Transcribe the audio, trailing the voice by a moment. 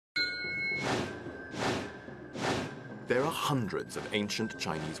There are hundreds of ancient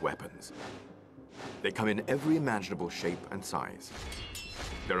Chinese weapons. They come in every imaginable shape and size.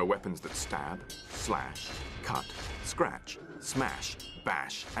 There are weapons that stab, slash, cut, scratch, smash,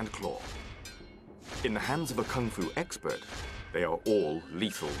 bash, and claw. In the hands of a kung fu expert, they are all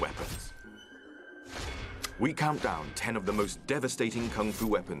lethal weapons. We count down 10 of the most devastating kung fu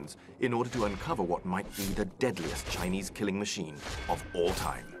weapons in order to uncover what might be the deadliest Chinese killing machine of all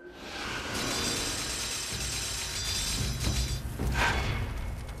time.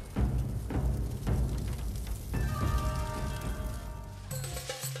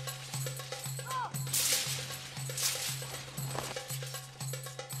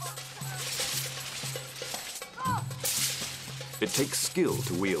 It takes skill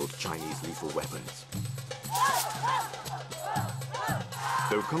to wield Chinese lethal weapons.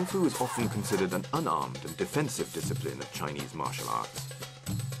 Though Kung Fu is often considered an unarmed and defensive discipline of Chinese martial arts,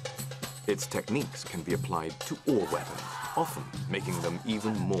 its techniques can be applied to all weapons, often making them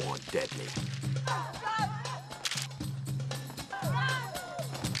even more deadly.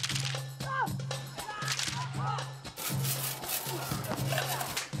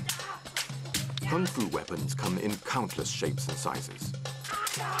 Kung Fu weapons come in countless shapes and sizes.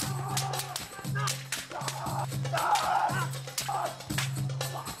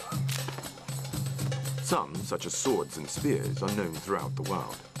 Some, such as swords and spears, are known throughout the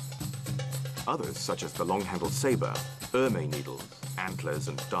world. Others, such as the long-handled saber, ermine needles, antlers,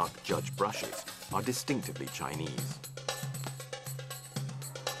 and dark judge brushes, are distinctively Chinese.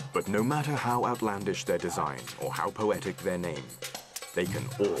 But no matter how outlandish their design or how poetic their name, they can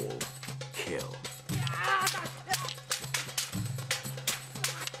all kill.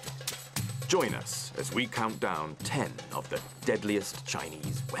 Join us as we count down 10 of the deadliest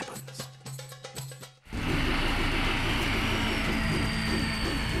Chinese weapons.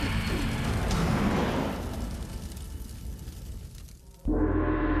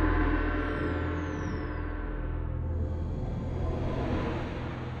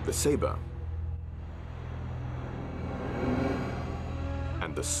 The saber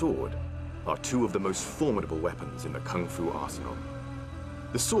and the sword are two of the most formidable weapons in the Kung Fu arsenal.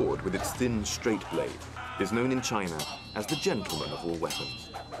 The sword, with its thin, straight blade, is known in China as the gentleman of all weapons.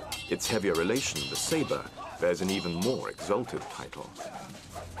 Its heavier relation, the saber, bears an even more exalted title.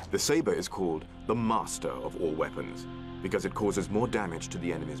 The saber is called the master of all weapons because it causes more damage to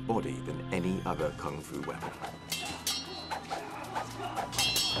the enemy's body than any other Kung Fu weapon.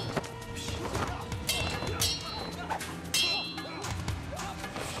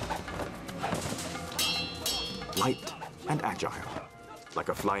 Light and agile, like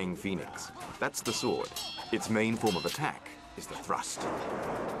a flying phoenix. That's the sword. Its main form of attack is the thrust.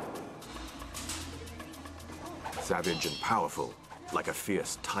 Savage and powerful, like a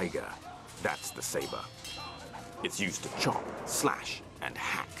fierce tiger. That's the saber. It's used to chop, slash, and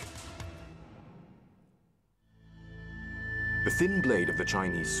hack. The thin blade of the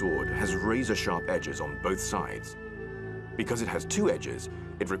Chinese sword has razor-sharp edges on both sides. Because it has two edges,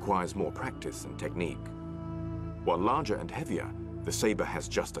 it requires more practice and technique. While larger and heavier, the saber has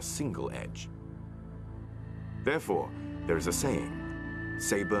just a single edge. Therefore, there is a saying,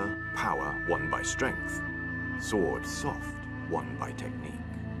 saber, power won by strength, sword, soft, won by technique.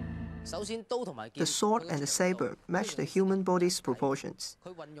 The sword and the saber match the human body's proportions.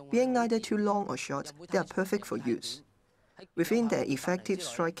 Being neither too long or short, they are perfect for use. Within their effective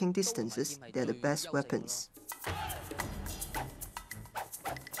striking distances, they are the best weapons.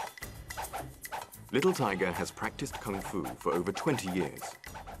 Little Tiger has practiced Kung Fu for over 20 years.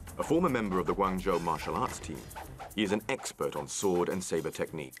 A former member of the Guangzhou martial arts team, he is an expert on sword and saber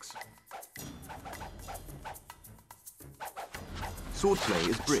techniques. Swordplay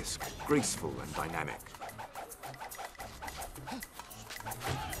is brisk, graceful, and dynamic.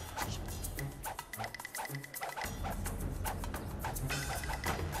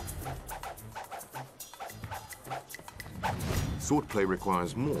 Swordplay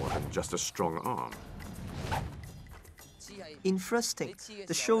requires more than just a strong arm. In thrusting,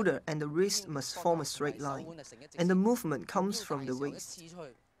 the shoulder and the wrist must form a straight line, and the movement comes from the waist.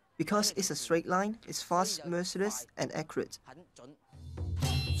 Because it's a straight line, it's fast, merciless, and accurate.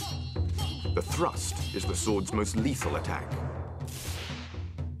 The thrust is the sword's most lethal attack.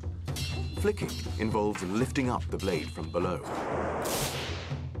 Flicking involves lifting up the blade from below.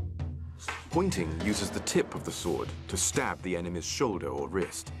 Pointing uses the tip of the sword to stab the enemy's shoulder or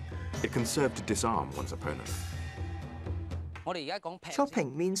wrist. It can serve to disarm one's opponent.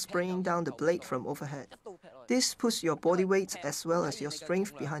 Chopping means bringing down the blade from overhead. This puts your body weight as well as your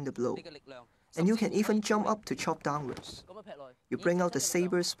strength behind the blow. and you can even jump up to chop downwards. You bring out the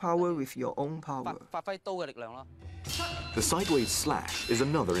saber's power with your own power. The sideways slash is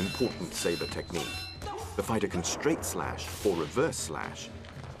another important saber technique. The fighter can straight slash or reverse slash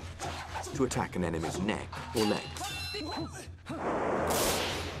to attack an enemy's neck or legs.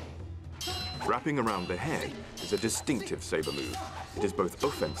 Wrapping around the head is a distinctive saber move. It is both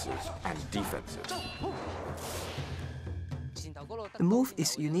offensive and defensive. The move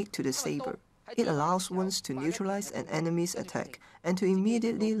is unique to the saber. It allows one to neutralize an enemy's attack and to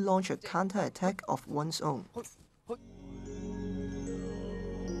immediately launch a counter-attack of one's own.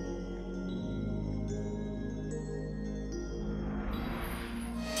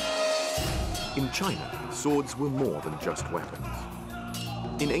 In China, swords were more than just weapons.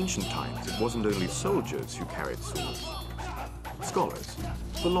 In ancient times, it wasn't only soldiers who carried swords. Scholars,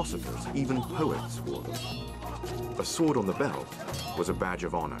 philosophers, even poets wore them. A sword on the belt was a badge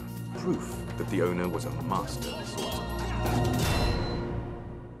of honor, proof that the owner was a master swordsman.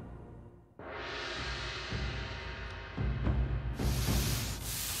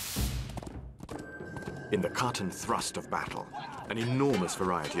 In the cut and thrust of battle, an enormous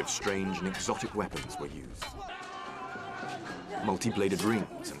variety of strange and exotic weapons were used. Multi-bladed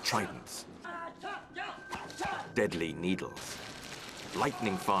rings and tridents, deadly needles,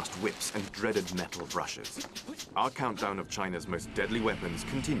 lightning-fast whips and dreaded metal brushes. Our countdown of China's most deadly weapons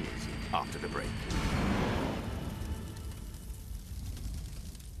continues after the break.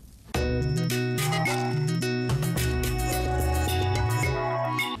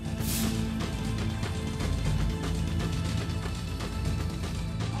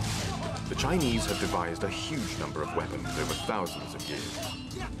 The Chinese have devised a huge number of weapons over thousands of years.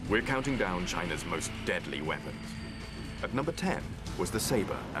 We're counting down China's most deadly weapons. At number 10 was the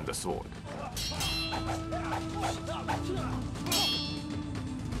saber and the sword.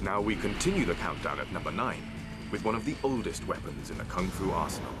 Now we continue the countdown at number 9 with one of the oldest weapons in the Kung Fu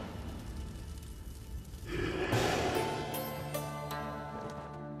arsenal.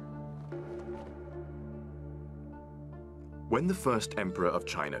 When the first emperor of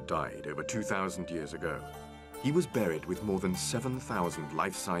China died over 2,000 years ago, he was buried with more than 7,000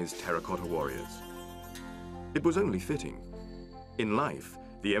 life-size terracotta warriors. It was only fitting. In life,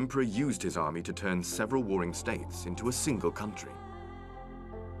 the emperor used his army to turn several warring states into a single country.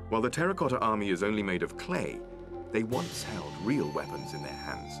 While the terracotta army is only made of clay, they once held real weapons in their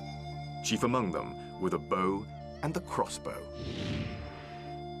hands. Chief among them were the bow and the crossbow.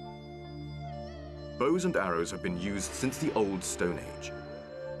 Bows and arrows have been used since the Old Stone Age.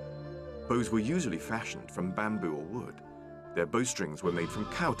 Bows were usually fashioned from bamboo or wood. Their bowstrings were made from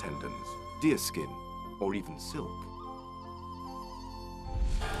cow tendons, deer skin, or even silk.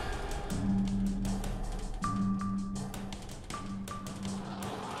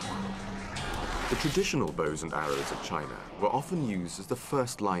 The traditional bows and arrows of China were often used as the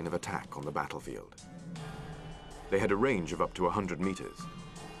first line of attack on the battlefield. They had a range of up to 100 meters.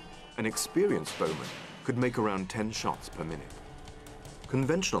 An experienced bowman could make around 10 shots per minute.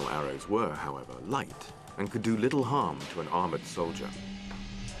 Conventional arrows were, however, light and could do little harm to an armored soldier.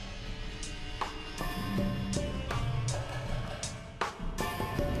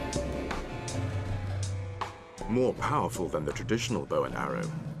 More powerful than the traditional bow and arrow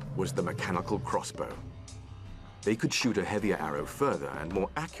was the mechanical crossbow. They could shoot a heavier arrow further and more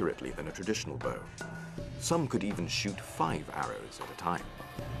accurately than a traditional bow. Some could even shoot 5 arrows at a time.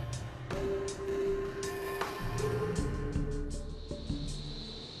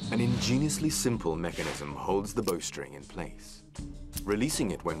 An ingeniously simple mechanism holds the bowstring in place,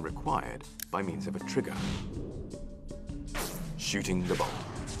 releasing it when required by means of a trigger. Shooting the bolt.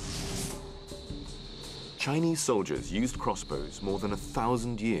 Chinese soldiers used crossbows more than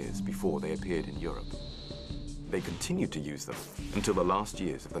 1,000 years before they appeared in Europe. They continued to use them until the last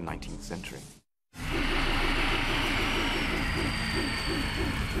years of the 19th century.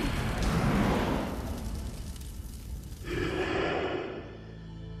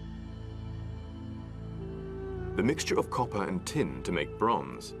 The mixture of copper and tin to make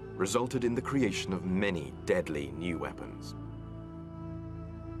bronze resulted in the creation of many deadly new weapons.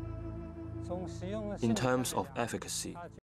 In terms of efficacy,